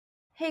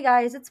Hey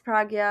guys, it's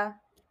Pragya.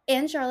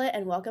 And Charlotte,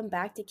 and welcome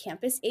back to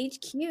Campus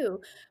HQ.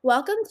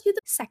 Welcome to the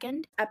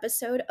second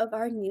episode of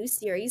our new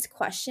series,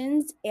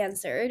 Questions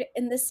Answered.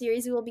 In this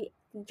series, we will be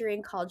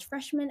featuring college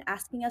freshmen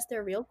asking us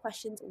their real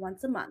questions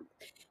once a month.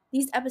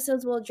 These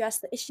episodes will address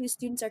the issues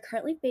students are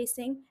currently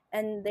facing,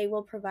 and they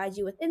will provide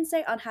you with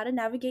insight on how to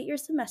navigate your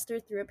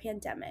semester through a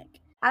pandemic.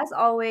 As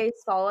always,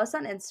 follow us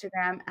on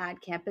Instagram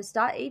at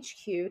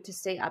campus.hq to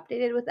stay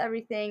updated with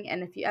everything.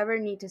 And if you ever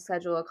need to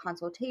schedule a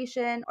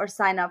consultation or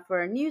sign up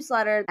for a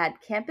newsletter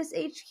at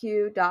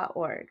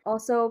campushq.org.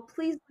 Also,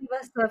 please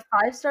leave us a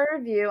 5-star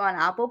review on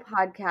Apple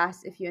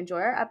Podcasts if you enjoy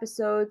our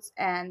episodes,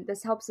 and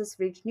this helps us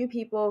reach new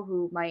people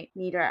who might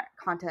need our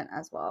content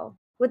as well.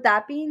 With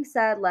that being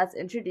said, let's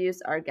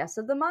introduce our guest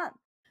of the month.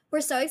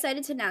 We're so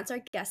excited to announce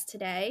our guest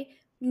today.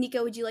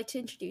 Nico, would you like to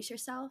introduce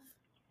yourself?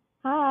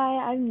 Hi,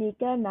 I'm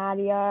Nika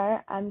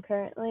Madiar. I'm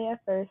currently a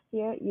first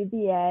year at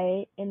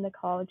UVA in the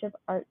College of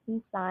Arts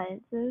and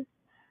Sciences.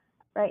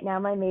 Right now,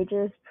 my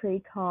major is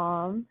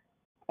pre-com,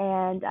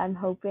 and I'm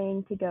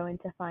hoping to go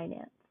into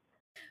finance.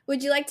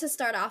 Would you like to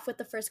start off with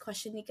the first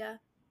question,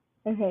 Nika?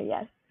 Okay,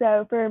 yes.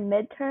 So for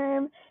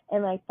midterm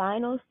and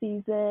final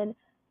season,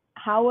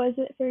 how was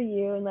it for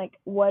you? And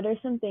what are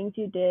some things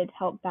you did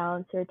help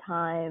balance your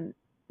time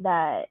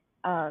that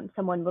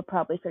someone would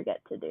probably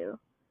forget to do?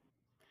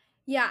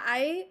 Yeah,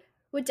 I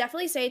would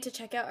definitely say to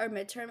check out our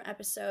midterm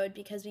episode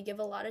because we give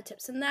a lot of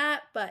tips in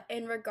that. But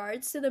in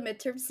regards to the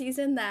midterm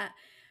season that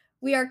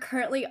we are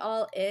currently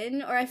all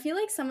in, or I feel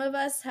like some of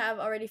us have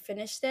already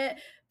finished it,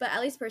 but at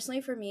least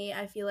personally for me,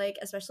 I feel like,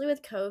 especially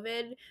with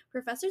COVID,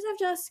 professors have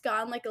just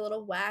gone like a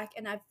little whack,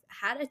 and I've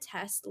had a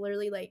test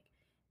literally like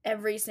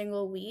every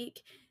single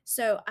week.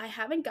 So I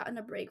haven't gotten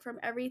a break from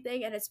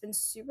everything, and it's been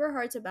super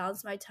hard to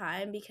balance my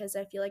time because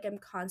I feel like I'm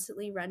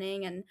constantly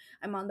running and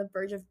I'm on the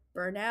verge of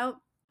burnout.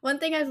 One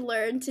thing I've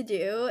learned to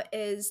do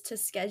is to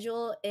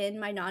schedule in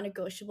my non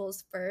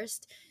negotiables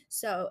first.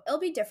 So it'll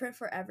be different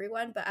for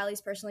everyone, but at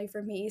least personally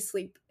for me,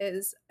 sleep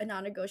is a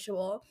non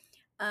negotiable.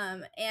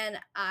 And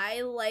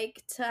I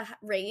like to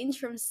range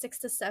from 6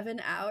 to 7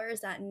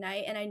 hours at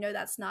night. And I know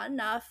that's not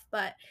enough,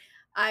 but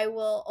I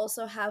will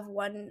also have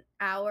 1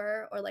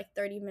 hour or like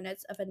 30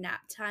 minutes of a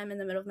nap time in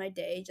the middle of my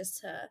day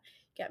just to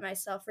get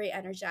myself re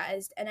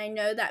energized. And I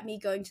know that me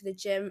going to the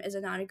gym is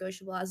a non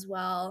negotiable as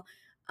well.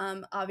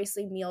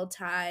 Obviously meal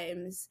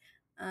times.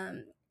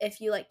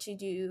 If you like to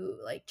do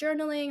like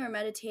journaling or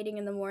meditating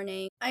in the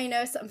morning, I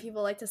know some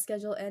people like to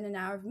schedule in an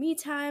hour of me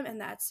time,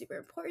 and that's super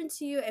important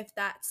to you. If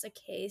that's the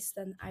case,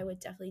 then I would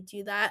definitely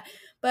do that.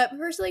 But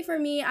personally, for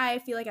me, I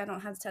feel like I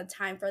don't have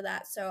time for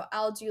that, so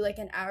I'll do like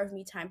an hour of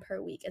me time per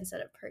week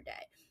instead of per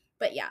day.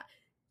 But yeah,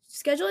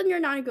 schedule in your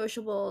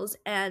non-negotiables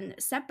and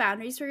set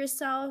boundaries for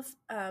yourself.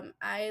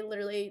 I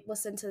literally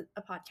listened to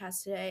a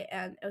podcast today,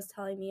 and it was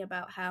telling me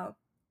about how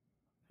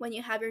when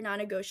you have your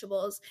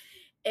non-negotiables,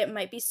 it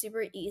might be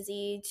super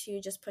easy to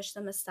just push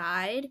them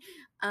aside,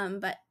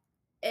 but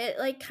it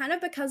like kind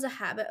of becomes a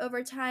habit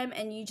over time,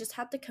 and you just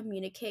have to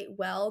communicate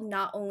well,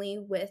 not only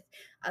with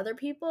other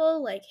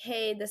people like,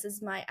 hey, this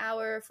is my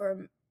hour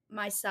for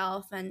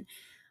myself, and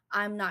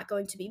I'm not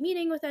going to be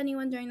meeting with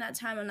anyone during that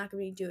time. I'm not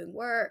going to be doing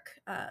work.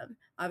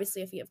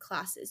 Obviously, if you have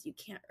classes, you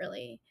can't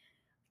really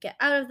get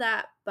out of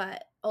that,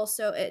 but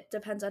also it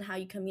depends on how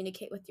you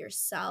communicate with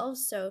yourself.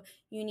 So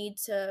you need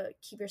to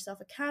keep yourself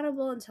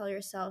accountable and tell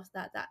yourself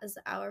that that is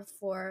the hour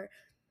for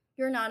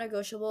your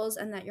non-negotiables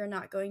and that you're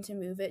not going to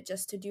move it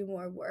just to do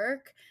more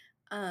work.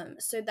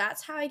 So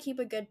that's how I keep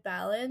a good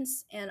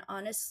balance. And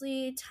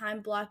honestly, time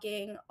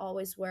blocking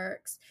always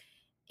works.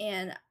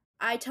 And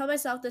I tell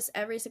myself this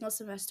every single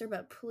semester,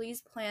 but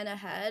please plan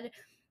ahead.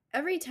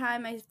 Every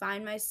time I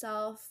find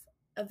myself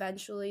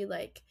eventually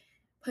like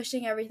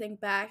pushing everything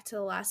back to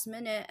the last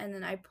minute, and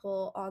then I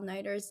pull all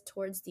nighters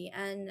towards the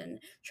end and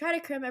try to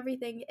cram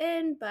everything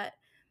in. But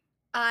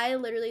I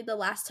literally, the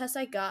last test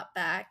I got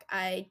back,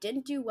 I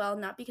didn't do well,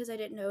 not because I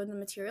didn't know the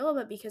material,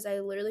 but because I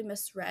literally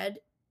misread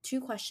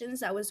two questions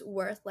that was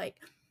worth like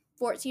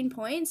 14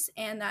 points,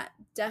 and that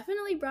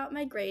definitely brought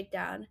my grade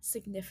down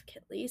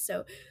significantly.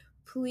 So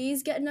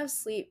please get enough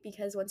sleep,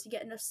 because once you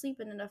get enough sleep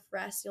and enough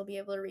rest, you'll be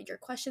able to read your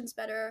questions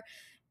better.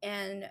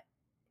 And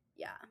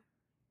yeah.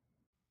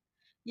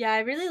 Yeah, I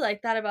really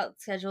like that about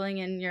scheduling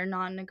in your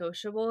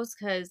non-negotiables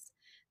because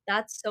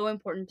that's so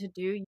important to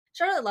do.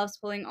 Charlotte loves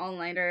pulling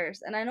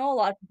all-nighters, and I know a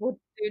lot of people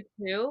do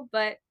too,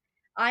 but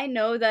I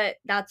know that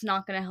that's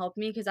not gonna help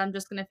me because I'm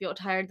just gonna feel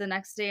tired the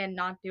next day and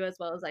not do as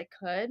well as I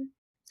could.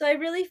 So I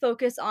really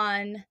focus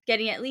on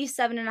getting at least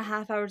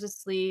 7.5 hours of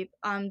sleep.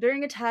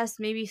 During a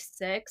test, maybe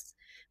 6,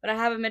 but I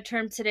have a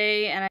midterm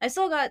today, and I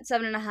still got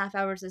 7.5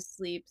 hours of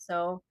sleep,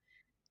 so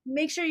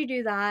make sure you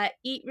do that.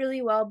 Eat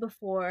really well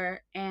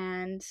before.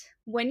 And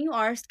when you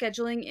are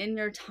scheduling in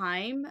your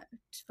time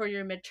for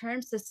your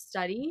midterms to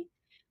study,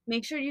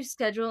 make sure you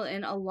schedule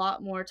in a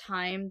lot more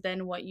time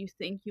than what you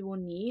think you will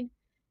need.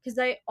 Because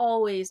I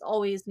always,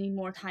 always need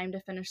more time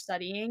to finish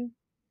studying.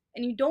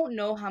 And you don't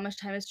know how much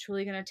time it's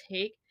truly going to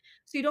take.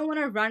 So you don't want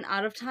to run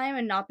out of time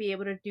and not be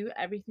able to do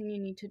everything you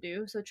need to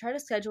do. So try to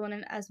schedule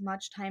in as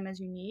much time as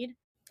you need.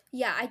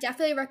 Yeah, I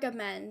definitely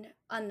recommend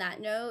on that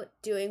note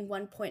doing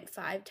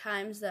 1.5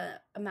 times the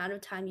amount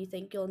of time you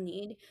think you'll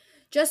need.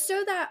 Just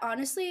so that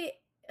honestly,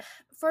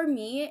 for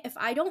me, if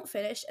I don't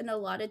finish in a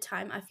lot of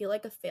time, I feel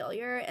like a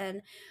failure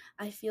and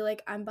I feel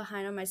like I'm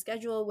behind on my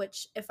schedule,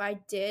 which if I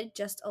did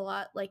just a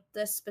lot like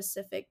the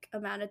specific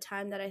amount of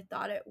time that I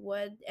thought it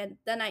would, and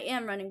then I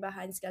am running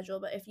behind schedule.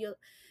 But if you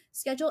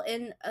schedule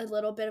in a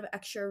little bit of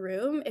extra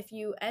room, if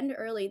you end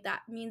early,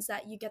 that means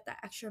that you get that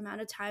extra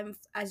amount of time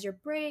as your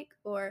break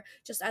or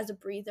just as a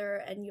breather,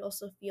 and you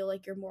also feel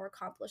like you're more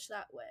accomplished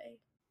that way.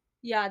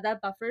 Yeah,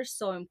 that buffer is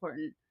so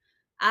important.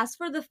 As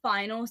for the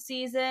final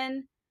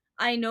season,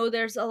 I know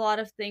there's a lot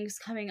of things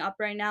coming up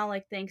right now,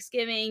 like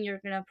Thanksgiving.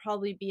 You're going to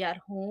probably be at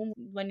home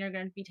when you're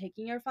going to be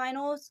taking your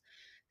finals.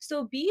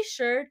 So be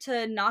sure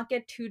to not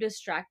get too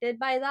distracted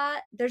by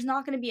that. There's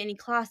not going to be any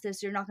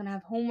classes, you're not going to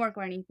have homework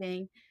or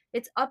anything.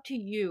 It's up to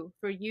you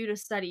for you to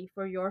study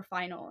for your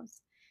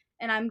finals.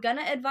 And I'm going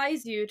to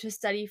advise you to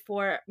study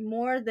for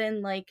more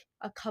than like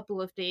a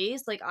couple of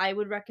days. Like I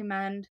would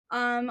recommend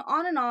on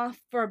and off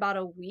for about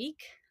a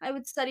week. I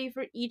would study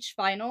for each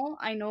final.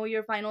 I know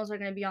your finals are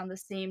going to be on the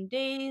same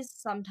days,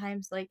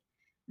 sometimes like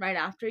right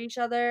after each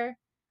other,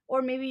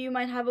 or maybe you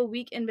might have a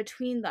week in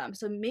between them.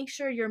 So make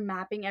sure you're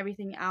mapping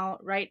everything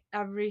out, write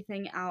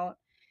everything out,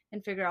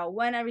 and figure out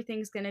when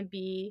everything's going to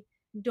be.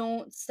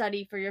 Don't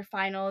study for your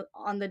final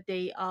on the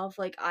day of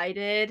like I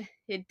did.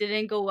 It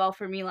didn't go well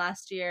for me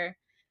last year.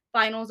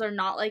 Finals are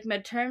not like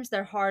midterms,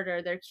 they're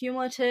harder, they're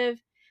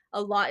cumulative.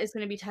 A lot is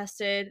going to be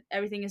tested.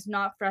 Everything is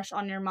not fresh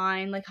on your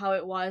mind like how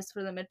it was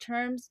for the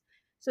midterms.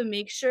 So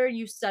make sure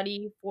you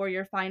study for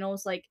your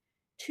finals like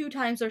 2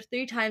 times or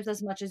 3 times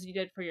as much as you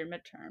did for your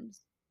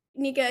midterms.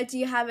 Nika, do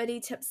you have any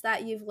tips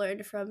that you've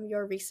learned from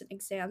your recent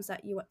exams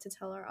that you want to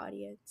tell our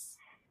audience?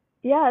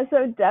 Yeah,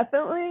 so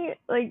definitely,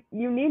 like,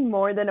 you need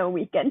more than a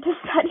weekend to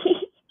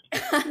study.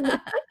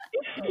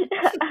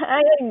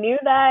 I knew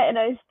that, and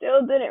I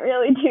still didn't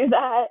really do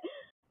that.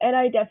 And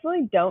I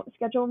definitely don't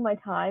schedule my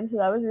time, so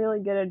that was really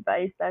good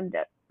advice. I'm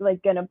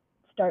like gonna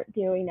start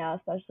doing now,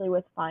 especially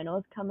with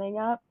finals coming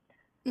up.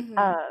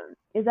 Mm-hmm.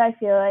 Is I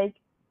feel like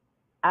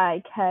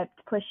I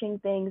kept pushing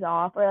things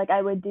off, or like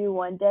I would do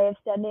one day of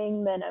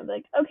studying, then I'm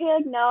like, okay,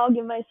 like now I'll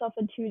give myself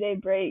a 2 day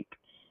break,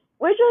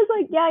 which was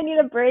like, yeah, I need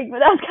a break, but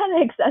that was kind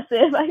of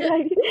excessive. I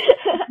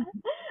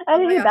Oh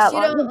didn't my need gosh, that you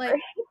long don't of a like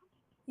break.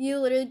 you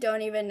literally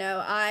don't even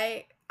know.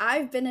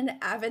 I've been an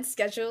avid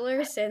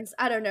scheduler since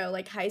I don't know,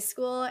 like high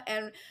school,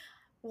 and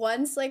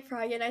once like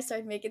Pragya and I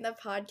started making the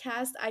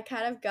podcast, I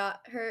kind of got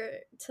her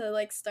to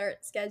like start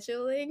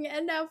scheduling,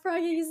 and now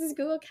Pragya uses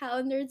Google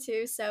Calendar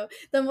too. So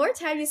the more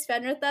time you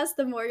spend with us,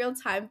 the more you'll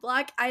time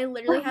block. I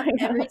literally Oh have my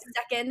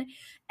god.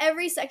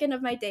 every second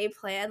of my day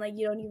planned. Like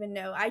you don't even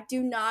know. I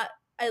do not.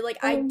 I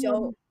Oh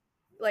don't man,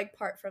 like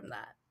part from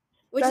that,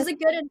 which is that's a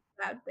good and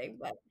bad thing,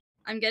 but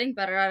I'm getting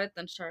better at it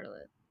than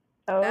Charlotte.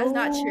 that's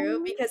not true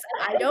oh. because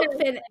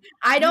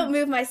I don't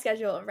move my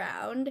schedule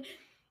around.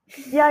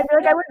 Yeah, I feel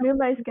like I would move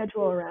my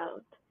schedule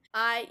around.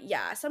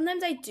 Yeah,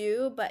 sometimes I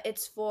do, but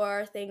it's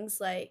for things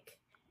like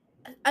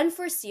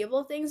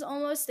unforeseeable things,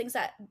 almost things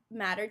that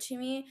matter to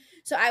me.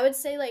 So I would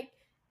say like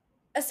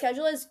a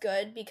schedule is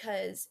good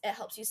because it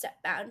helps you set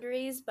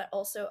boundaries, but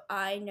also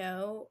I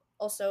know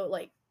also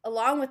like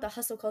along with the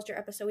hustle culture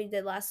episode we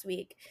did last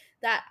week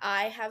that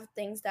I have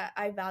things that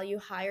I value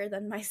higher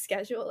than my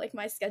schedule. Like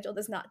my schedule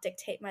does not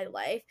dictate my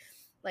life.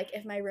 Like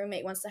if my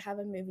roommate wants to have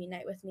a movie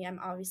night with me,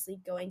 I'm obviously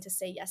going to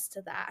say yes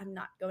to that. I'm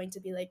not going to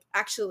be like,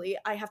 actually,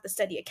 I have to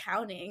study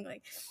accounting.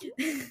 Like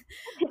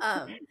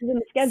um It's in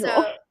the schedule.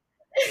 so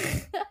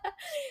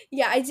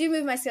yeah, I do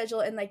move my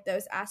schedule in like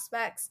those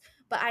aspects,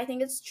 but I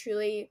think it's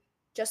truly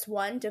just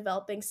one,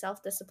 developing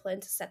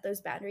self-discipline to set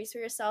those boundaries for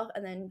yourself,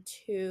 and then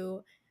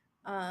two,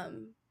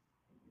 um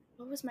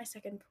what was my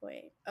second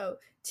point? Oh,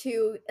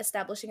 two,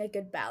 establishing a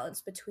good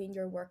balance between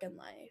your work and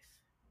life.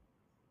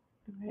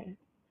 Okay,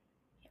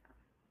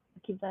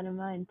 I'll keep that in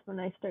mind when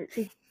I start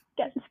to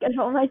get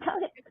schedule my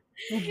time.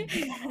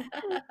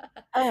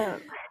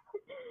 um,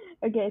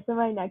 okay, so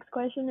my next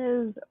question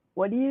is,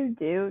 what do you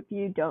do if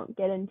you don't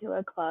get into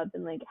a club,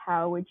 and like,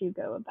 how would you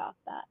go about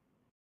that?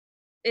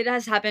 It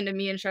has happened to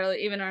me and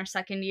Charlotte even our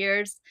second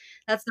years.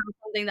 That's not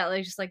something that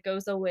like just like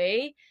goes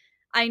away.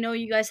 I know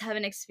you guys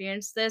haven't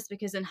experienced this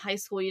because in high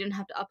school you didn't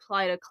have to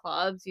apply to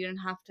clubs, you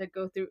didn't have to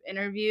go through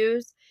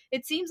interviews.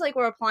 It seems like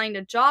we're applying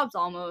to jobs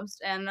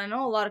almost, and I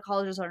know a lot of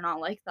colleges are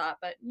not like that,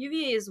 but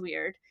UVA is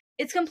weird.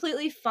 It's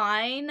completely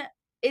fine.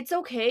 It's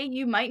okay.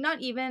 You might not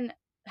even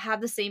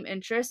have the same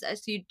interest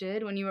as you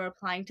did when you were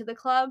applying to the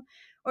club,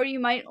 or you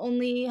might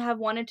only have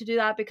wanted to do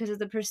that because of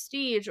the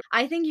prestige.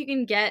 I think you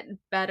can get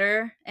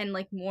better and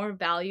like more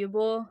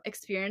valuable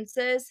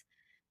experiences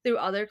through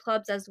other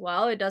clubs as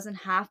well. It doesn't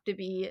have to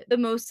be the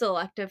most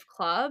selective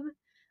club.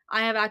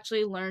 I have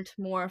actually learned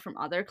more from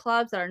other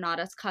clubs that are not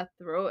as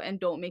cutthroat and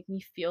don't make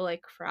me feel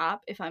like crap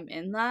if I'm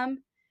in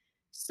them.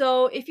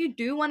 So, if you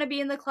do want to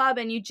be in the club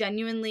and you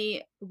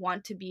genuinely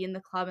want to be in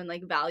the club and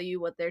like value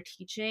what they're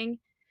teaching,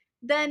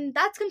 then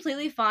that's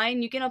completely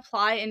fine. You can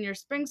apply in your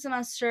spring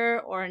semester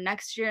or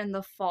next year in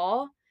the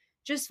fall.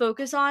 just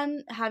focus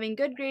on having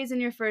good grades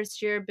in your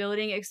first year,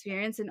 building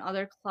experience in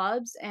other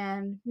clubs,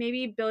 and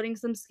maybe building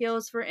some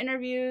skills for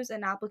interviews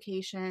and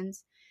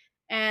applications.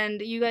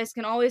 And you guys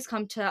can always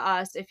come to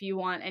us if you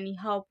want any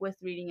help with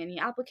reading any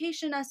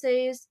application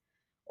essays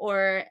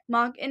or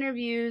mock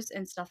interviews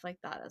and stuff like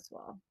that as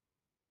well.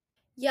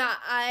 Yeah,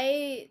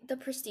 the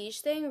prestige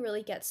thing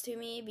really gets to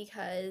me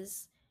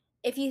because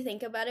if you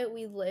think about it,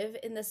 we live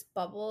in this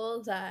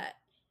bubble that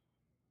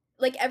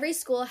like every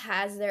school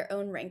has their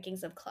own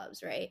rankings of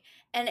clubs, right?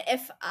 And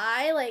if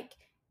I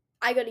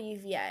go to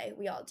UVA,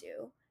 we all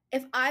do.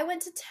 If I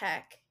went to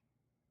Tech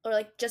or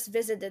like just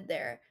visited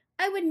there,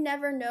 I would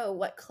never know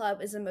what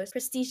club is the most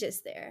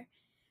prestigious there.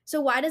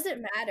 So why does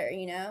it matter,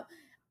 you know?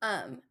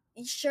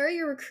 Sure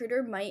your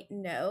recruiter might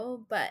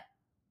know, but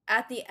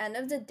at the end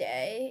of the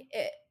day,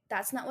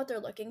 that's not what they're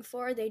looking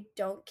for. They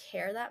don't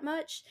care that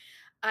much.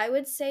 I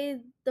would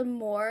say the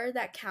more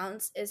that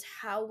counts is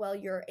how well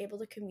you're able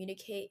to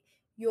communicate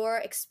your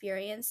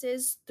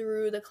experiences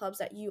through the clubs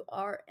that you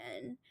are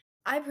in.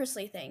 I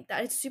personally think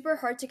that it's super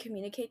hard to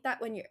communicate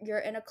that when you're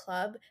in a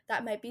club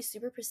that might be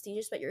super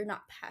prestigious but you're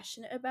not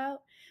passionate about.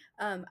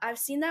 I've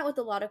seen that with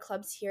a lot of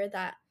clubs here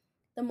that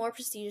the more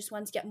prestigious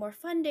ones get more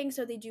funding,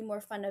 so they do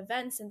more fun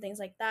events and things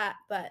like that.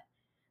 But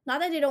not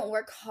that they don't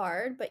work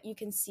hard, but you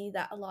can see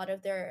that a lot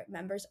of their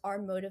members are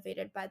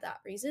motivated by that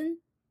reason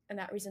and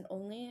that reason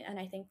only. And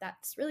I think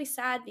that's really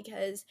sad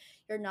because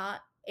you're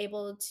not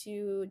able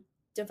to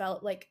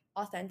develop like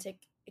authentic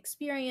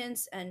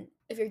experience and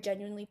if you're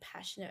genuinely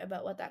passionate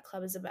about what that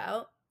club is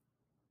about.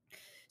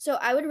 So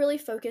I would really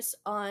focus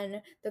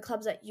on the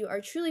clubs that you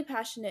are truly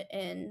passionate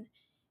in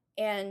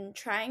and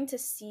trying to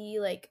see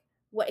like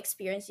what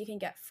experience you can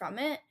get from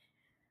it.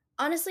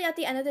 Honestly, at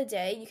the end of the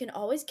day, you can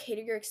always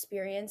cater your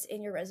experience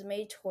in your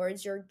resume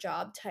towards your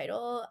job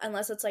title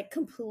unless it's like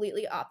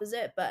completely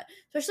opposite, but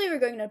especially if you're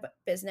going into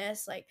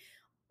business, like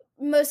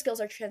most skills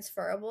are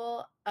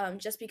transferable.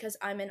 Just because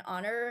I'm in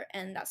honor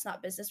and that's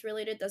not business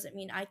related doesn't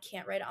mean I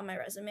can't write it on my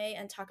resume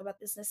and talk about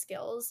business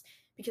skills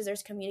because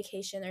there's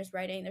communication, there's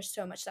writing, there's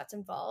so much that's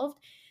involved.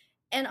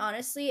 And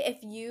honestly, if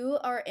you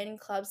are in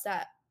clubs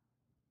that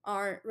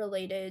aren't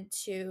related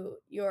to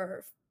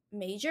your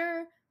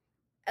major,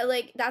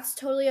 like that's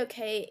totally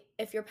okay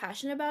if you're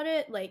passionate about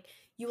it. Like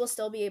you will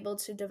still be able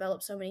to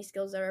develop so many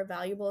skills that are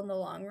valuable in the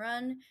long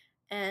run.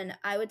 And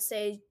I would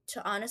say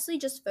to honestly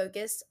just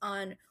focus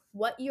on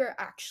what you're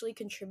actually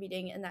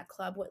contributing in that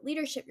club, what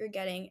leadership you're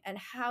getting, and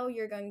how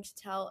you're going to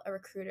tell a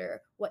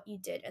recruiter what you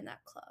did in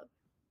that club.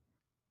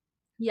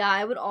 Yeah,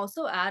 I would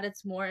also add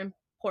it's more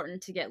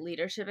important to get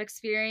leadership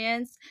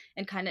experience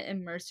and kind of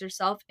immerse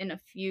yourself in a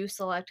few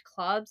select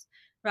clubs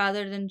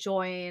rather than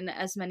join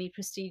as many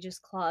prestigious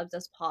clubs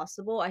as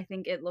possible. I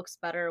think it looks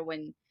better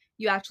when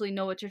you actually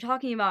know what you're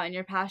talking about and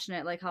you're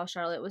passionate, like how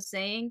Charlotte was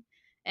saying,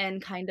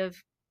 and kind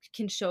of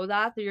can show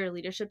that through your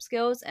leadership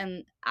skills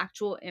and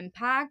actual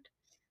impact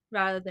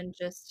rather than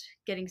just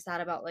getting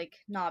sad about like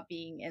not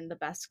being in the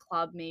best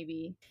club,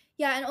 maybe.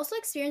 Yeah, and also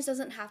experience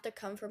doesn't have to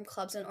come from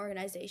clubs and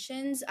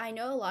organizations. I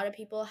know a lot of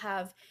people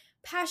have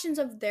passions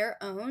of their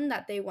own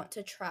that they want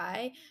to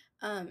try.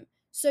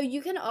 So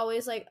you can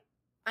always like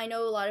I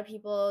know a lot of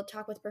people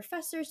talk with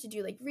professors to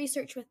do like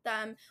research with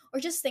them or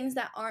just things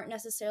that aren't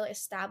necessarily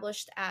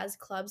established as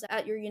clubs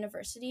at your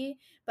university,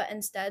 but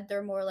instead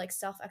they're more like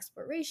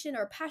self-exploration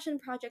or passion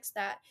projects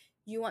that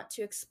you want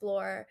to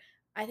explore.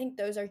 I think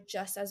those are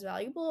just as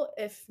valuable,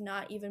 if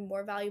not even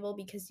more valuable,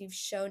 because you've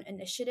shown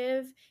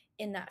initiative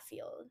in that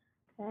field.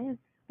 Okay, that's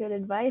good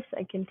advice.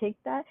 I can take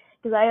that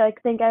because I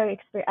think I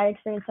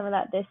experienced some of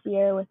that this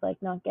year with like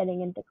not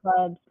getting into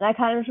clubs, and I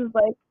kind of was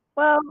like,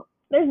 well,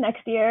 there's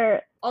next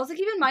year. Also,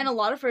 keep in mind a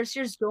lot of first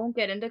years don't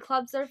get into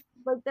clubs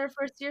their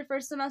first year,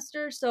 first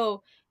semester.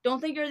 So don't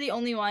think you're the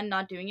only one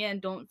not doing it,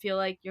 and don't feel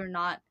like you're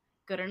not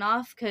good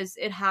enough because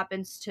it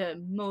happens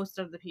to most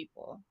of the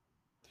people.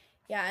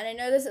 Yeah, and I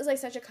know this is like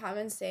such a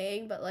common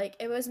saying, but like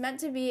it was meant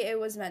to be, it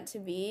was meant to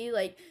be.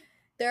 Like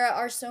there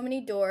are so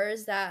many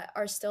doors that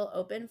are still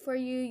open for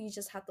you. You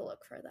just have to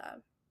look for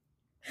them.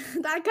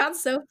 That got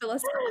so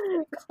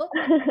philosophical.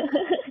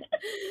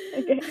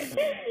 Okay.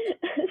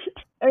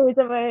 Okay,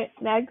 so my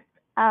next,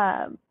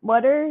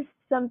 what are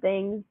some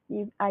things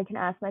I can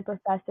ask my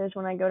professors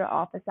when I go to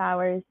office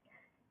hours,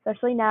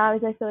 especially now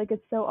as I feel like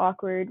it's so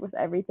awkward with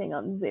everything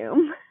on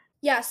Zoom.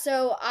 Yeah,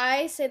 so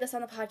I say this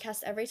on the podcast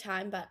every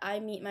time, but I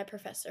meet my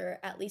professor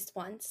at least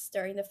once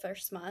during the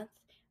first month,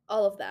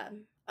 all of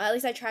them. At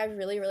least I try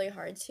really, really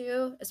hard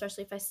to,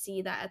 especially if I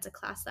see that it's a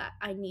class that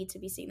I need to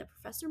be seeing the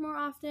professor more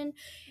often.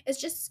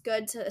 It's just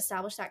good to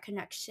establish that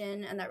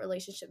connection and that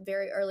relationship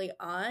very early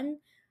on,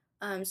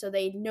 so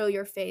they know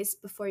your face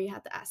before you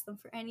have to ask them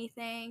for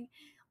anything.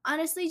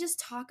 Honestly, just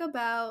talk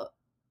about,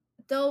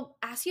 they'll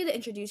ask you to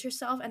introduce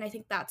yourself, and I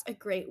think that's a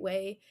great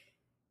way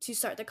to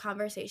start the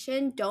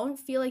conversation. Don't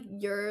feel like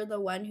you're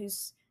the one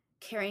who's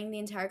carrying the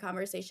entire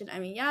conversation. I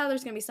mean, yeah,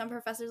 there's going to be some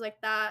professors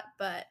like that,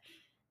 but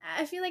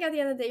I feel like at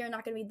the end of the day, you're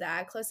not going to be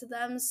that close to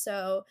them.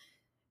 So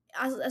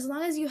as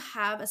long as you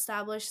have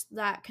established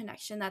that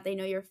connection that they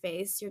know your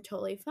face, you're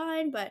totally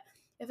fine. But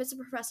if it's a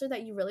professor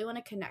that you really want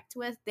to connect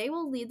with, they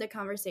will lead the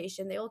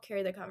conversation, they will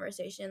carry the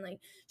conversation. Like,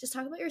 just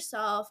talk about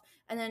yourself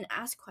and then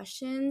ask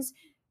questions.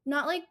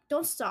 Not like,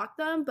 don't stalk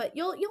them, but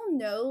you'll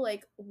know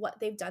like what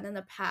they've done in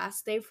the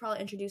past. They've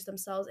probably introduced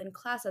themselves in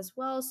class as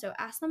well, so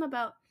ask them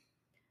about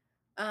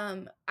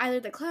either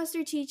the class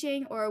they're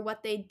teaching or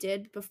what they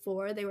did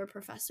before they were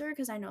professor,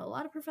 because I know a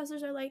lot of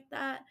professors are like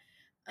that.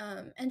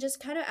 And just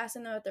kind of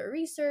asking them about their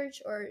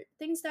research or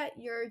things that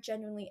you're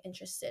genuinely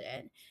interested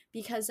in,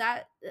 because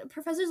that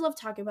professors love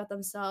talking about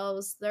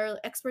themselves, they're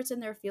experts in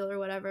their field or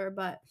whatever,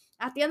 but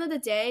at the end of the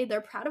day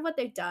they're proud of what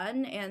they've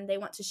done and they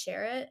want to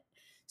share it.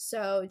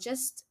 So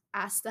just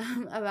ask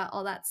them about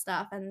all that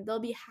stuff and they'll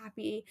be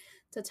happy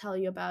to tell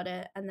you about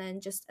it, and then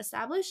just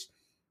establish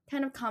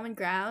kind of common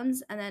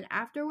grounds, and then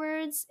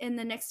afterwards in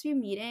the next few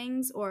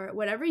meetings or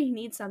whenever you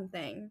need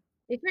something.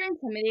 If you're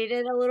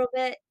intimidated a little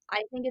bit,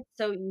 I think it's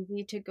so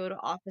easy to go to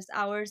office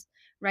hours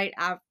right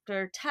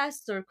after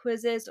tests or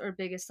quizzes or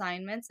big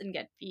assignments and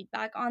get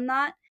feedback on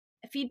that.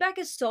 Feedback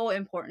is so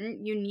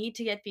important. You need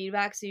to get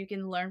feedback so you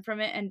can learn from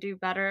it and do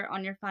better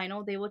on your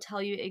final. They will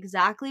tell you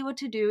exactly what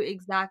to do,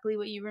 exactly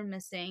what you were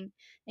missing.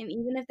 And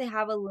even if they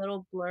have a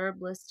little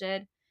blurb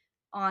listed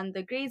on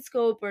the grade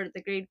scope or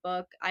the grade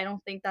book, I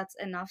don't think that's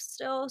enough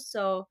still.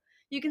 So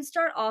you can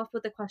start off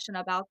with a question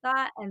about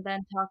that and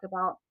then talk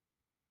about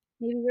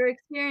maybe your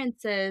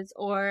experiences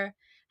or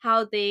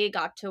how they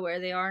got to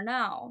where they are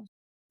now.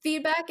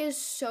 Feedback is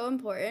so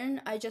important.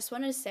 I just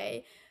want to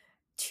say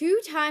 2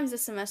 times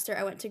this semester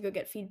I went to go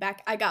get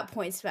feedback, I got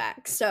points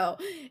back. So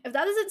if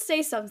that doesn't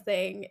say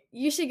something,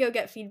 you should go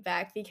get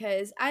feedback,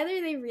 because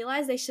either they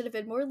realize they should have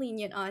been more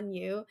lenient on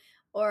you,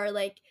 or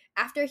like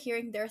after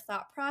hearing their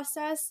thought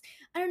process.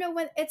 I don't know,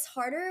 when it's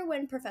harder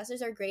when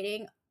professors are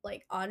grading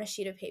like on a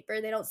sheet of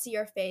paper. They don't see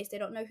your face, they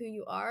don't know who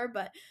you are,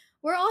 but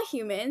we're all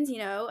humans, you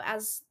know,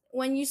 as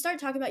when you start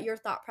talking about your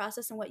thought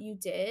process and what you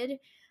did,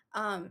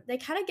 they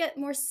kind of get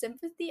more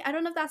sympathy. I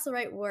don't know if that's the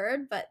right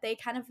word, but they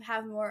kind of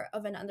have more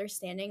of an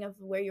understanding of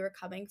where you're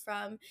coming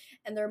from,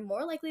 and they're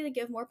more likely to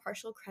give more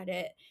partial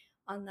credit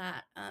on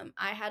that.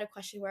 I had a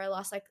question where I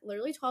lost like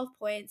literally 12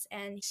 points,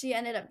 and she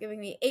ended up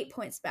giving me 8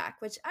 points back,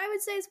 which I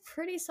would say is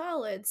pretty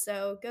solid.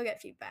 So go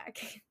get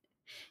feedback.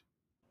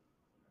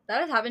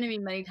 That has happened to me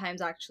many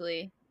times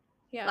actually.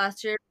 Yeah.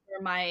 Last year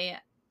for my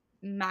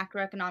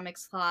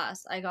macroeconomics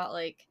class, I got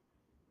like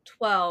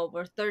 12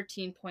 or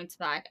 13 points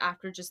back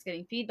after just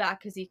getting feedback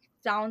because he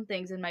found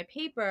things in my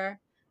paper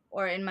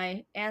or in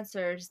my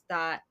answers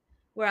that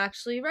were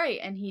actually right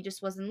and he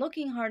just wasn't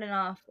looking hard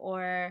enough,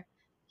 or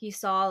he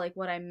saw like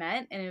what I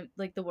meant and it,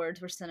 like the words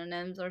were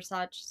synonyms or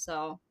such.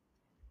 So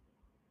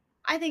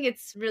I think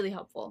it's really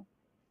helpful.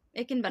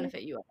 It can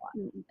benefit you a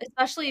lot,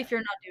 especially if you're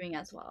not doing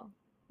as well.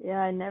 Yeah,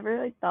 I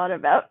never like thought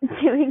about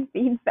doing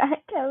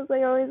feedback. I was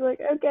like always like,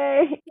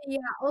 okay. Yeah.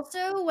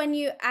 Also, when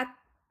you at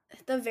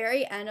the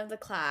very end of the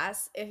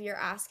class, if you're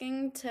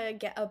asking to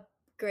get a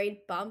grade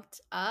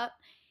bumped up,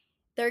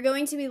 they're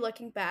going to be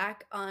looking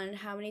back on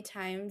how many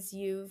times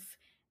you've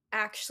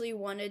actually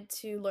wanted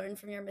to learn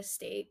from your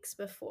mistakes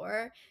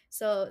before.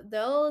 So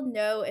they'll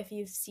know if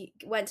you've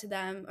went to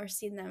them or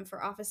seen them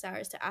for office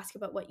hours to ask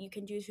about what you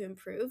can do to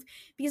improve,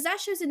 because that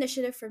shows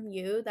initiative from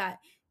you that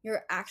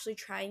you're actually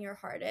trying your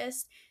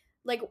hardest.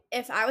 Like,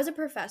 if I was a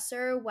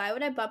professor, why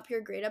would I bump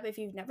your grade up if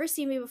you've never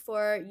seen me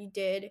before? You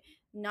did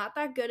not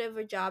that good of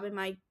a job in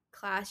my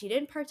class. You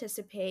didn't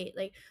participate.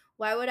 Like,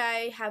 why would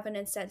I have an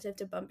incentive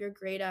to bump your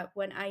grade up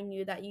when I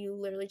knew that you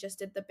literally just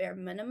did the bare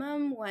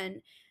minimum,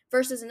 when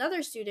versus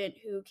another student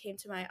who came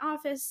to my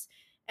office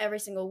every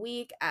single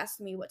week,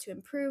 asked me what to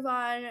improve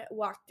on,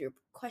 walked through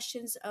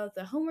questions of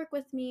the homework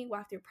with me,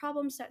 walked through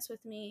problem sets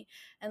with me,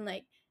 and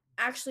like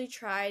actually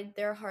tried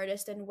their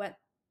hardest and went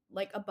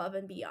like above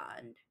and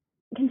beyond.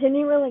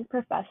 Continuing with like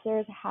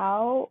professors,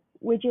 how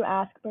would you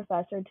ask a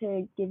professor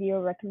to give you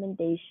a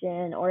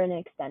recommendation or an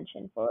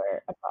extension for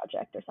a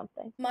project or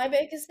something? My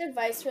biggest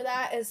advice for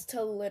that is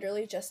to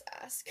literally just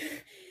ask.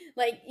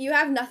 Like, you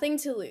have nothing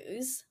to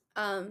lose.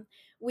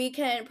 We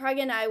can,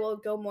 Praga and I will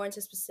go more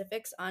into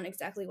specifics on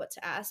exactly what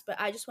to ask, but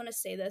I just want to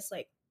say this,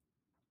 like,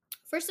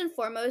 first and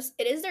foremost,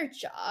 it is their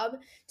job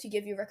to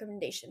give you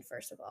recommendation.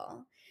 First of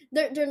all,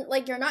 they're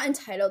like, you're not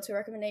entitled to a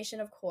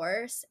recommendation, of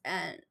course,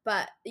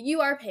 but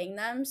you are paying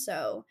them,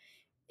 so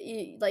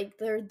like,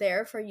 they're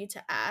there for you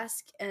to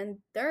ask, and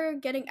they're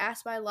getting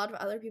asked by a lot of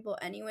other people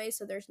anyway,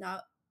 so there's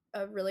not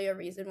really a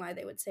reason why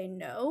they would say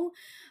no.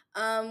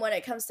 When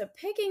it comes to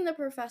picking the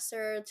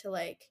professor, to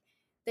like,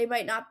 they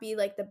might not be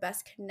like the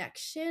best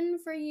connection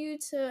for you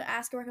to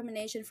ask a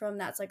recommendation from.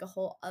 That's like a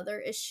whole other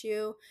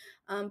issue.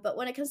 But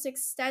when it comes to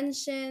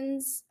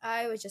extensions,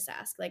 I would just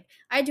ask. Like,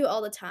 I do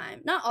all the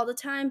time, not all the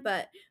time,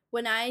 but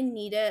when I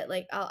need it,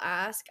 like, I'll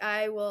ask.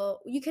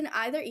 You can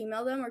either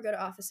email them or go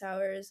to office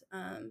hours.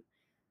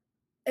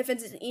 If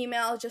it's an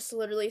email, just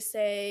literally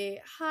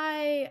say,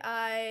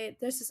 hi,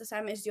 this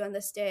assignment is due on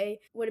this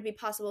day. Would it be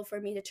possible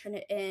for me to turn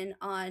it in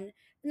on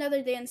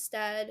another day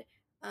instead,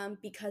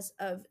 because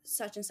of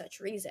such and such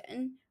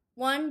reason?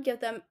 One, give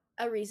them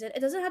a reason. It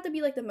doesn't have to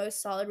be like the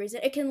most solid reason.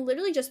 It can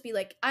literally just be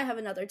like, I have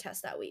another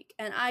test that week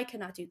and I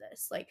cannot do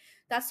this. Like,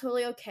 that's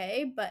totally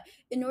okay. But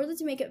in order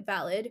to make it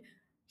valid,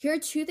 here are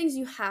two things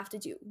you have to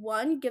do.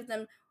 One, give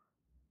them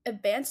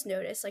advance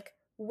notice, like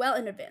well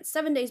in advance,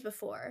 7 days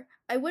before.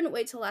 I wouldn't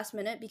wait till last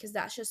minute because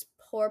that's just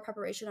poor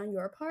preparation on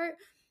your part.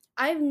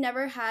 I've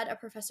never had a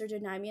professor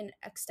deny me an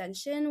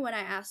extension when I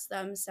asked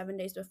them 7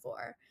 days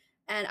before.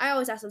 And I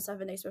always ask them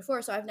 7 days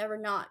before, so I've never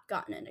not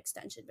gotten an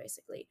extension,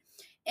 basically.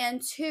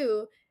 And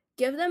two,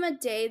 give them a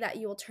day that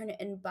you will turn it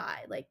in by.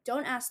 Like,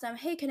 don't ask them,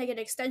 hey, can I get an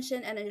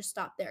extension? And then just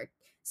stop there.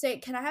 Say,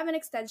 can I have an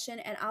extension?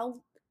 And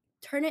I'll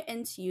turn it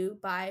into you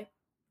by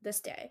this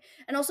day.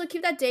 And also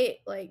keep that date,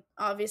 like,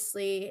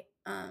 obviously,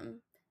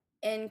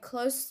 in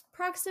close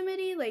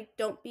proximity. Like,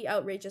 don't be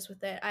outrageous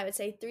with it. I would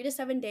say 3 to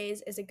 7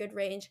 days is a good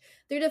range.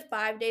 3 to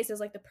 5 days is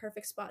like the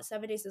perfect spot.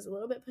 7 days is a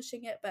little bit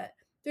pushing it, but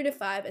 3 to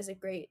 5 is a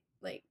great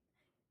like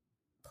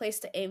place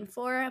to aim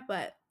for.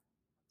 But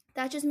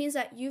that just means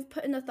that you've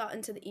put in the thought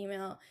into the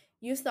email,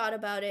 you thought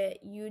about it,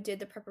 you did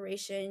the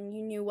preparation,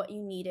 you knew what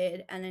you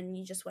needed, and then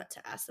you just went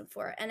to ask them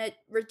for it. And it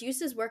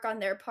reduces work on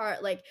their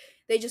part. Like,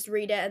 they just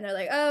read it and they're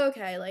like, oh,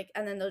 okay, like,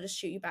 and then they'll just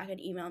shoot you back an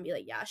email and be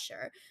like, yeah,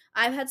 sure.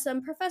 I've had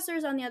some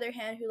professors, on the other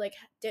hand, who like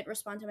didn't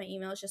respond to my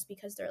emails just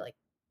because they're like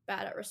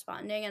bad at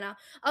responding, and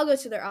I'll go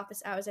to their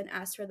office hours and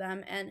ask for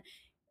them. And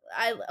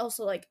I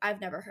also, like,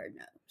 I've never heard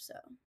no. So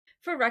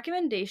For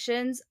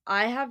recommendations,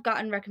 I have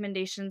gotten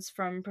recommendations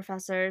from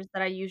professors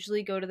that I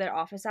usually go to their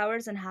office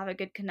hours and have a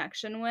good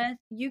connection with.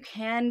 You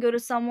can go to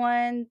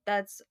someone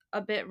that's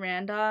a bit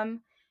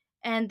random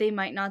and they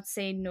might not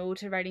say no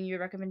to writing you a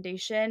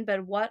recommendation,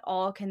 but what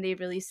all can they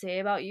really say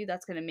about you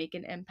that's going to make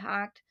an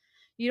impact?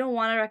 You don't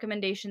want a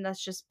recommendation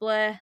that's just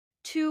bleh.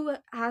 To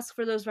ask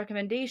for those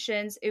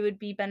recommendations, it would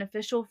be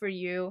beneficial for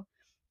you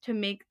to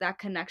make that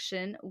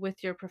connection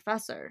with your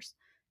professors.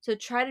 So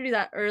try to do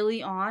that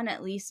early on,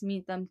 at least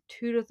meet them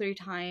 2 to 3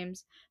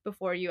 times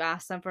before you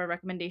ask them for a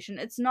recommendation.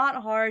 It's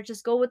not hard,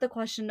 just go with the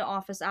question to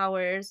office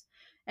hours.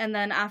 And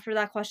then after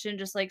that question,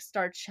 just like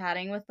start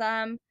chatting with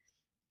them.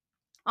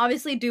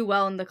 Obviously, do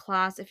well in the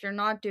class. If you're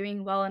not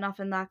doing well enough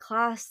in that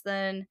class,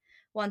 then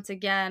once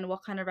again,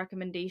 what kind of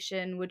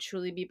recommendation would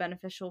truly be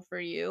beneficial for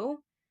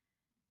you?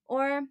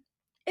 Or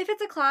if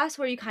it's a class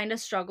where you kind of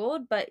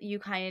struggled, but you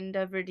kind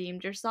of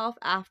redeemed yourself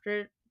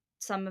after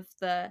some of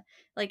the,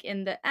 like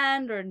in the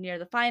end or near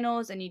the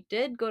finals, and you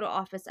did go to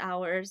office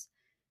hours,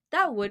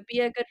 that would be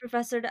a good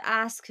professor to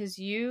ask because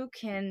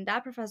that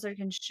professor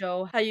can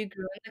show how you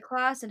grew in the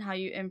class and how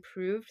you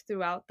improved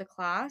throughout the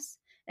class.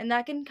 And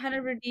that can kind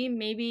of redeem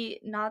maybe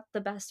not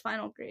the best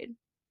final grade.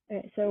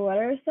 Alright, so what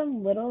are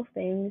some little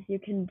things you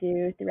can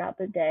do throughout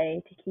the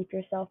day to keep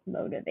yourself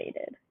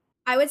motivated?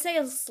 I would say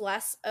it's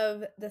less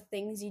of the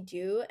things you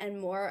do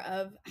and more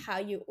of how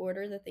you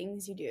order the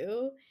things you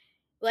do.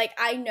 Like,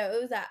 I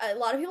know that a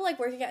lot of people like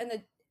working out in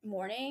the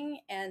morning,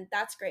 and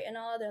that's great and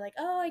all. They're like,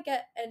 oh, I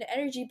get an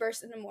energy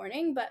burst in the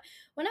morning. But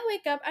when I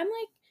wake up, I'm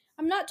like,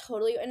 I'm not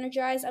totally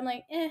energized. I'm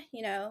like,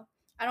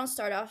 I don't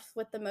start off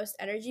with the most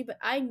energy, but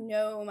I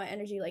know my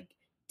energy like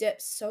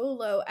dips so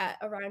low at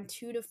around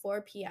 2 to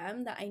 4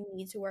 p.m. that I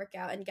need to work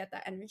out and get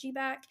that energy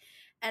back.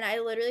 And I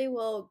literally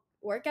will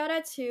work out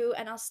at 2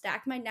 and I'll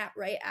stack my nap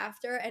right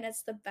after. And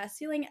it's the best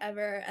feeling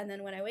ever. And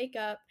then when I wake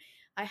up,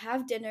 I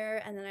have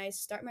dinner and then I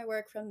start my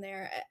work from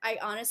there. I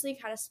honestly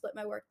kind of split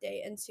my work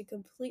day into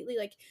completely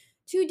like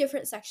two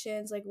different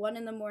sections, like one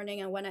in the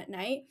morning and one at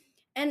night.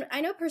 And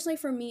I know personally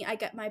for me, I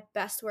get my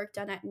best work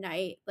done at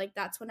night. Like,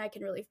 that's when I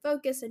can really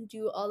focus and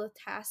do all the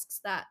tasks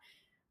that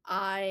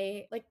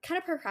I like kind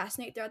of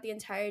procrastinate throughout the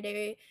entire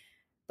day.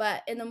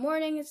 But in the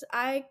mornings,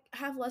 I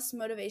have less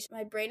motivation.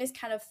 My brain is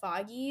kind of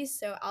foggy.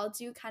 So I'll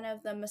do kind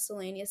of the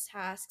miscellaneous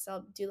tasks.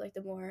 I'll do like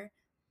the more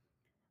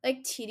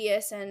like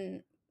tedious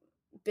and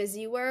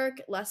busy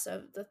work, less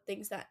of the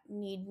things that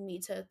need me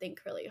to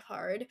think really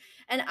hard.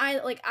 And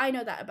I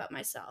know that about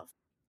myself.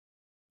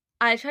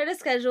 I try to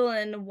schedule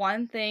in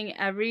one thing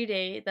every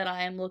day that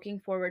I am looking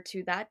forward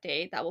to that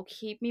day that will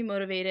keep me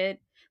motivated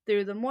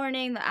through the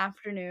morning, the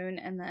afternoon,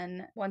 and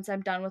then once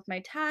I'm done with my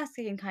task,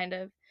 I can kind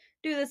of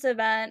do this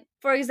event.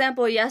 For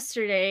example,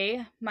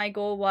 yesterday, my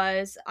goal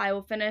was I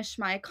will finish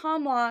my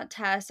comm law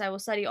test, I will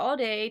study all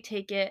day,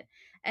 take it,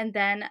 and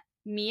then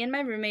me and my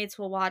roommates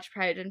will watch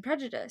Pride and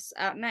Prejudice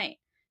at night.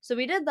 So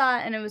we did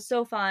that and it was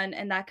so fun,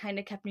 and that kind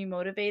of kept me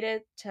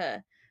motivated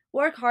to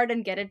work hard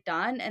and get it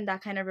done, and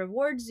that kind of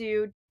rewards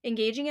you.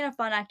 Engaging in a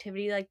fun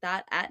activity like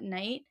that at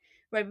night,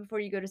 right before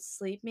you go to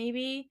sleep,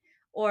 maybe,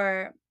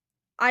 or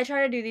I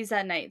try to do these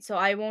at night, so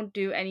I won't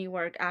do any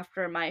work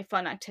after my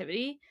fun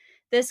activity.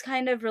 This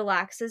kind of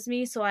relaxes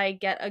me so I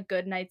get a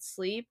good night's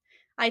sleep.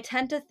 I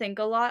tend to think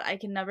a lot. I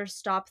can never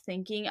stop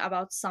thinking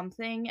about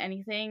something,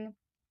 anything.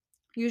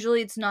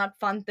 Usually it's not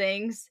fun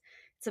things.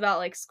 It's about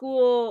like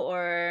school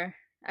or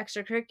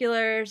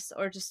extracurriculars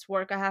or just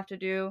work I have to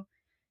do.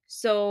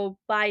 So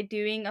by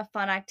doing a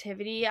fun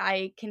activity,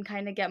 I can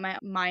kind of get my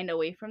mind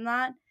away from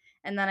that.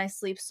 And then I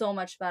sleep so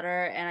much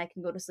better and I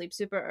can go to sleep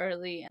super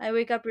early. I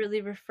wake up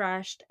really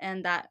refreshed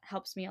and that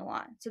helps me a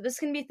lot. So this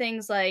can be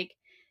things like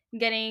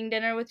getting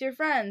dinner with your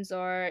friends,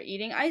 or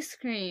eating ice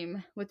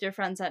cream with your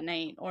friends at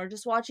night, or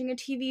just watching a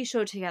TV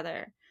show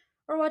together,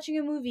 or watching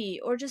a movie,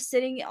 or just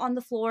sitting on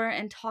the floor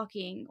and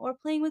talking, or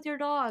playing with your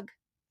dog.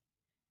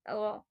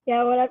 LOL.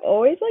 Yeah, what I've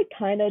always like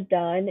kind of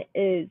done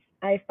is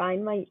I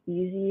find my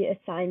easy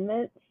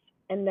assignments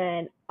and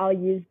then I'll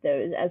use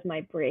those as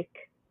my break.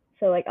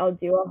 So like I'll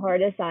do a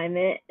hard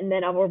assignment and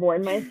then I'll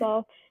reward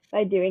myself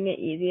by doing an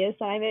easy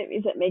assignment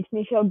because it makes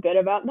me feel good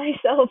about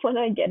myself when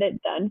I get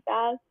it done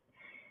fast.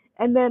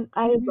 And then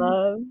I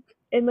love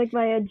in like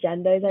my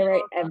agendas I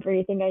write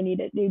everything I need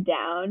to do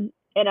down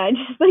and I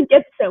just like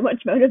get so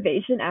much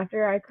motivation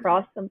after I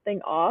cross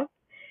something off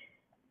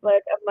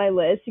like of my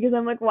list because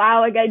I'm like, wow,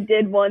 like I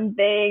did one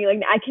thing,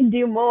 like I can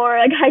do more,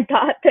 like I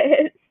got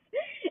this.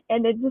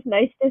 And it's just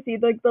nice to see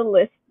like the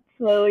list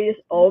slowly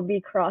just all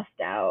be crossed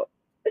out.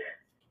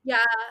 Yeah,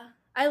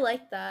 I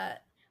like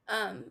that.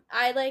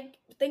 I like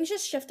things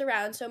just shift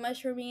around so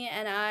much for me,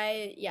 and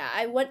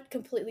I went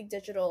completely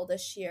digital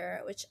this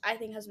year, which I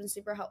think has been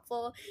super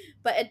helpful.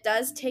 But it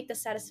does take the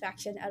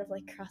satisfaction out of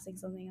like crossing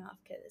something off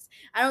because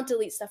I don't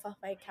delete stuff off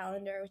my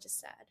calendar, which is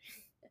sad.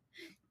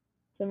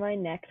 So my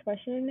next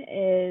question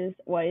is,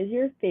 what is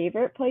your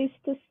favorite place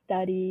to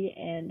study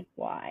and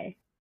why?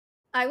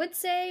 I would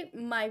say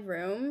my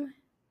room,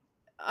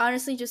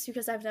 honestly, just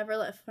because I've never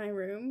left my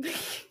room.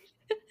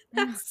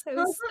 That's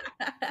so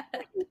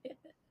sad.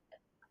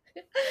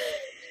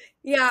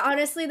 Yeah,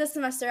 honestly, this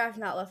semester I've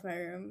not left my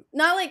room.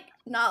 Not like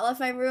not left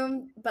my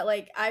room, but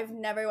like I've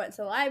never went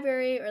to the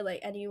library or like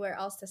anywhere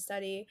else to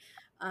study.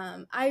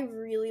 I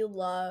really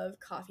love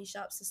coffee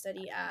shops to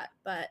study at,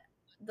 but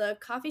the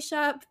coffee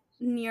shop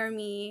near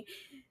me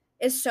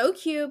is so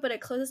cute, but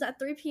it closes at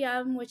 3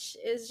 p.m., which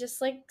is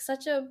just like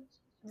such a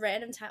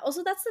random time.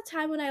 Also, that's the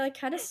time when I like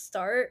kind of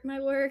start my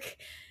work,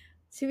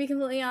 to be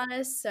completely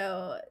honest.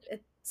 So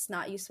it's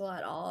not useful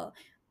at all.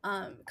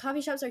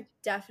 Coffee shops are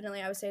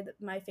definitely, I would say,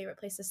 my favorite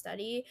place to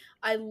study.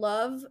 I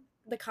love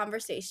the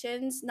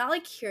conversations, not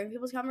like hearing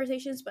people's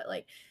conversations, but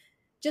like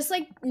just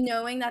like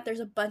knowing that there's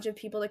a bunch of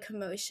people, the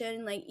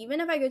commotion. Like even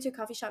if I go to a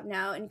coffee shop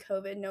now in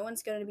COVID, no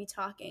one's going to be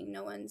talking.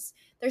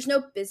 There's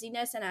no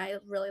busyness, and I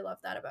really love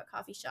that about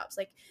coffee shops.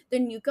 Like the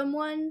Newcomb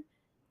one,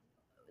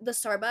 the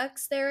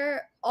Starbucks,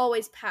 they're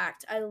always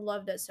packed. I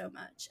loved it so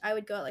much. I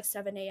would go at like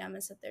 7 a.m.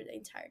 and sit there the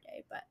entire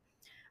day, but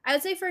I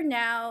would say for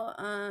now,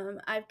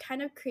 I've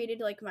kind of created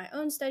like my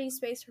own study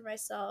space for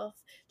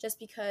myself just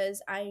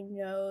because I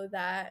know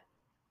that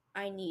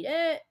I need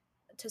it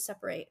to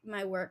separate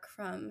my work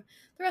from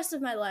the rest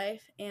of my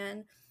life.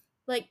 And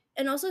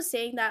also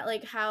saying that,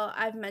 like how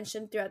I've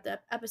mentioned throughout the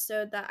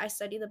episode that I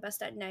study the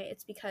best at night,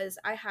 it's because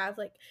I have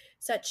like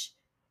such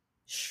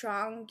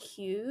strong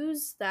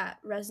cues that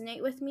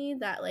resonate with me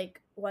that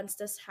like once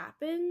this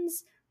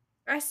happens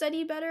I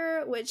study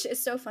better, which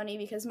is so funny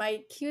because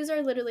my cues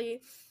are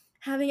literally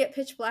having it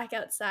pitch black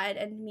outside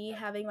and me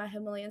having my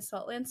Himalayan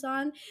salt lamps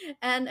on.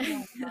 And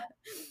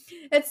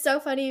it's so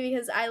funny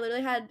because I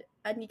literally had,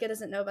 Anika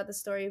doesn't know about the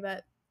story,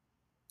 but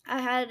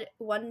I had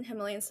one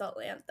Himalayan salt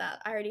lamp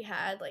that I already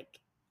had. Like,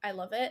 I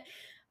love it.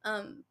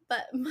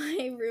 But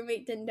my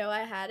roommate didn't know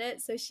I had it,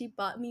 so she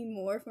bought me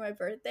more for my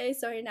birthday.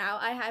 So now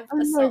I have Oh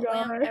a my salt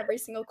lamp god. every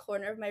single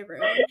corner of my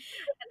room.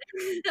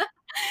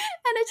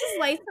 And it just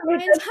lights up Wait,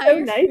 my that's so entire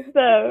nice room.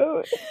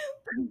 though.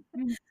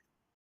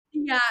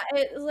 Yeah,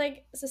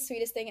 it's the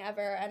sweetest thing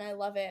ever, and I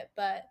love it.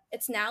 But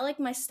it's now like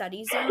my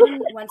study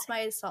zone. Once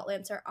my salt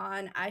lamps are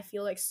on, I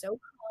feel like so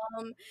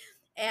calm.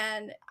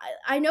 And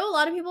I know a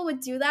lot of people would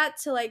do that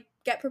to like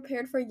get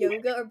prepared for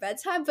yoga or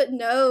bedtime, but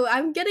no,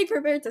 I'm getting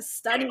prepared to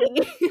study.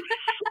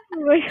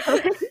 Oh my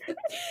god.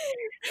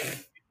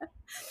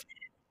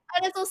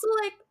 And it's also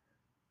like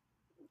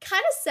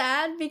kind of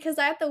sad because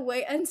I have to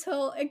wait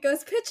until it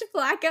goes pitch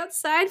black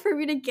outside for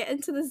me to get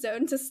into the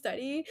zone to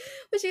study,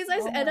 which means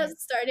I Oh end up my.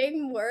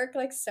 starting work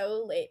like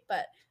so late.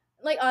 But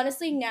like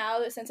honestly,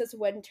 now since it's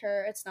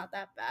winter, it's not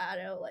that bad.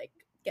 It'll like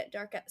get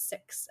dark at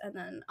 6 and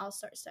then I'll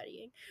start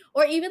studying.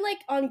 Or even like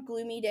on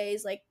gloomy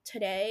days like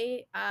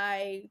today,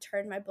 I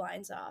turn my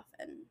blinds off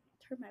and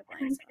turn my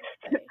blinds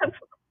off.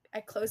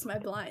 I close my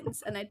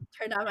blinds and I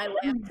turn on my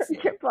lamps.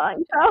 Your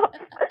blind self.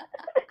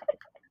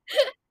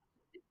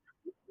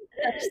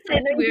 That's just I such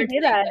a didn't know you weird could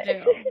do thing that. to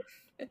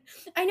do.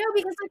 I know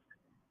because like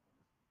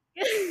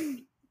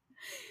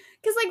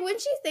because, like,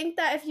 wouldn't you think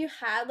that if you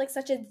had, like,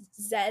 such a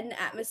zen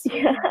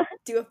atmosphere, you'd Yeah.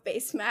 do a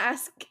face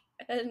mask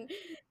and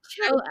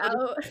I chill would go to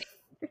out?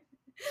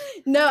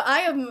 No, I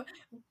am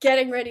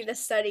getting ready to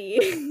study.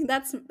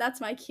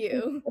 That's my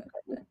cue.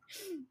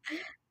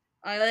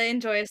 I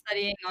enjoy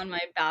studying on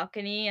my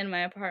balcony in my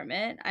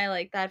apartment. I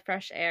like that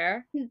fresh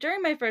air.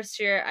 During my first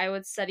year, I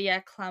would study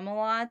at Clem a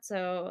lot.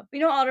 So,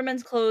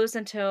 Alderman's closed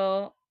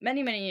until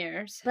many, many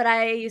years. But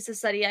I used to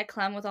study at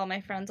Clem with all my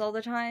friends all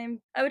the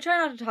time. I would try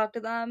not to talk to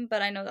them,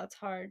 but I know that's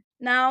hard.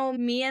 Now,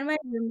 me and my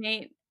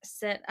roommate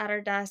sit at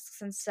our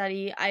desks and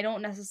study. I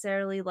don't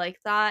necessarily like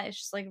that. It's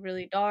just like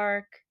really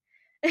dark.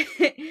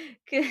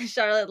 'Cause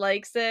Charlotte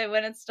likes it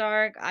when it's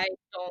dark. I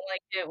don't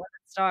like it when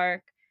it's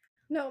dark.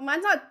 No,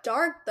 mine's not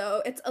dark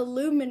though. It's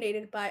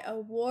illuminated by a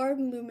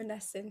warm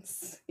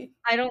luminescence.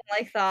 I don't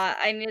like that.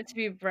 I need it to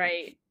be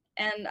bright,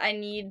 and I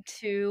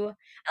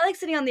like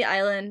sitting on the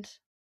island.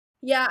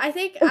 Yeah, I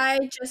think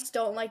I just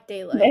don't like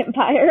daylight.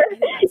 Vampire. I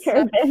think that's You're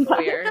a That's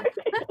vampire. weird.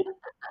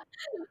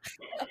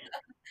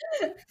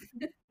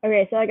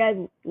 Okay, so like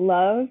I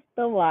love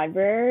the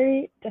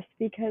library just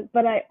because,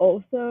 but I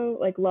also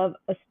like love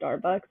a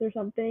Starbucks or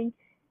something.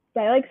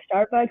 So I like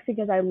Starbucks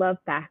because I love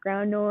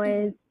background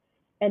noise,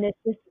 and it's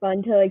just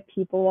fun to like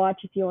people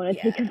watch if you want to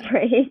Yeah. take a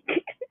break.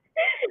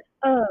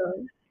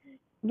 um,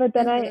 but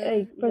then I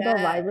like for the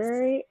Yes.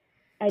 library,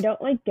 I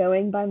don't like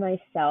going by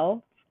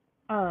myself.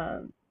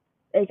 Um,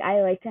 like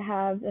I like to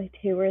have like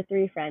two or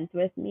three friends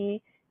with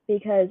me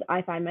because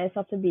I find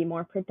myself to be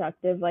more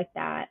productive like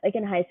that. Like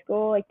in high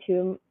school, like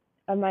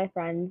of my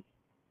friends,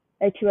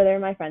 like two other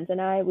of my friends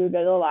and I, we would go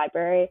to the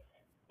library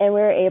and we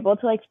were able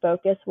to like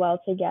focus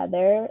well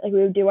together. Like we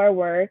would do our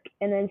work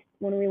and then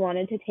when we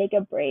wanted to take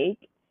a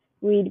break,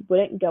 we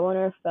wouldn't go on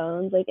our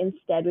phones. Like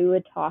instead we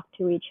would talk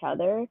to each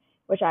other,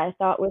 which I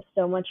thought was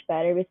so much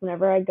better because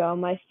whenever I go on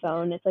my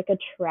phone, it's like a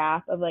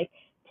trap of like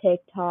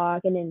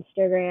TikTok and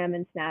Instagram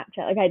and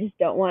Snapchat. Like I just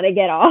don't want to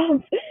get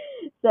off.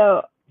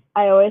 So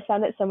I always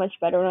found it so much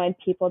better when I had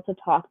people to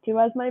talk to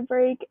as my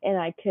break and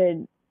I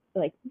could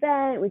like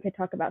vent, we could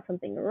talk about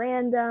something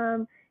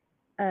random,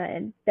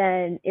 and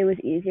then it was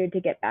easier to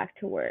get back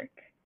to work.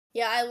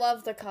 Yeah, I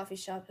love the coffee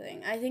shop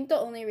thing. I think the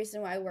only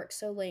reason why I work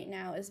so late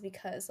now is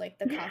because like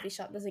the coffee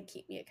shop doesn't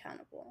keep me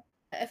accountable.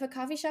 If a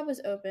coffee shop was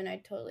open,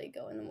 I'd totally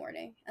go in the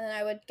morning. And then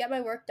I would get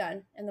my work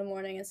done in the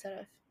morning instead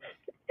of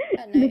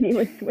at Then night. you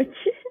would switch.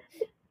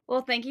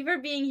 Well, thank you for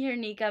being here,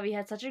 Nika. We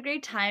had such a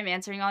great time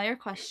answering all your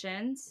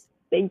questions.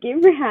 Thank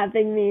you for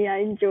having me. I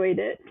enjoyed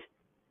it.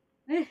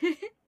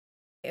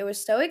 It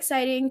was so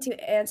exciting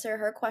to answer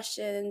her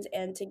questions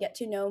and to get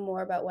to know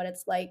more about what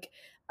it's like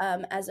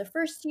as a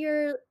first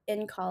year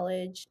in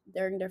college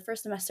during their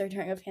first semester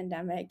during a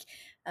pandemic.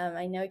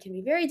 I know it can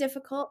be very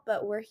difficult,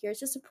 but we're here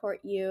to support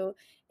you.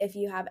 If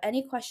you have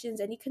any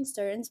questions, any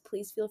concerns,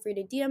 please feel free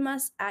to DM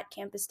us at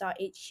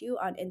campus.hu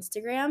on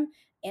Instagram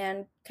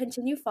and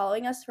continue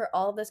following us for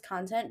all of this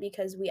content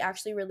because we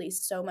actually release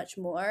so much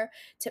more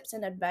tips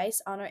and advice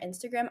on our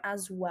Instagram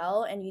as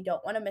well, and you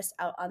don't want to miss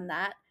out on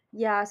that.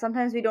 Yeah,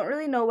 sometimes we don't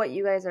really know what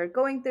you guys are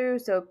going through,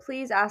 so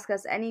please ask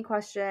us any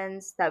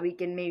questions that we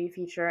can maybe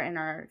feature in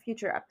our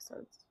future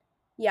episodes.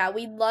 Yeah,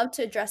 we'd love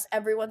to address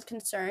everyone's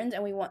concerns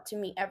and we want to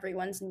meet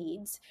everyone's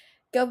needs.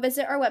 Go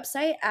visit our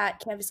website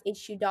at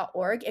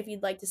campushu.org if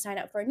you'd like to sign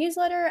up for a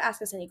newsletter,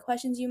 ask us any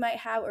questions you might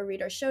have, or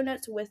read our show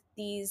notes with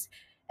these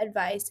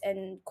advice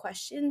and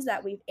questions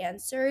that we've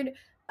answered.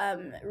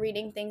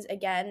 Reading things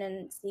again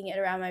and seeing it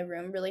around my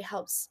room really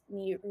helps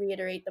me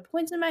reiterate the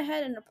points in my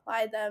head and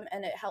apply them,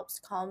 and it helps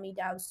calm me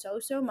down so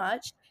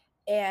much.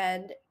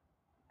 And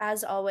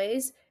as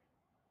always,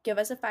 give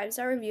us a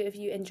 5-star review if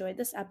you enjoyed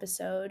this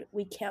episode.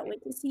 We can't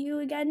wait to see you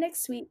again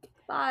next week.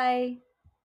 Bye.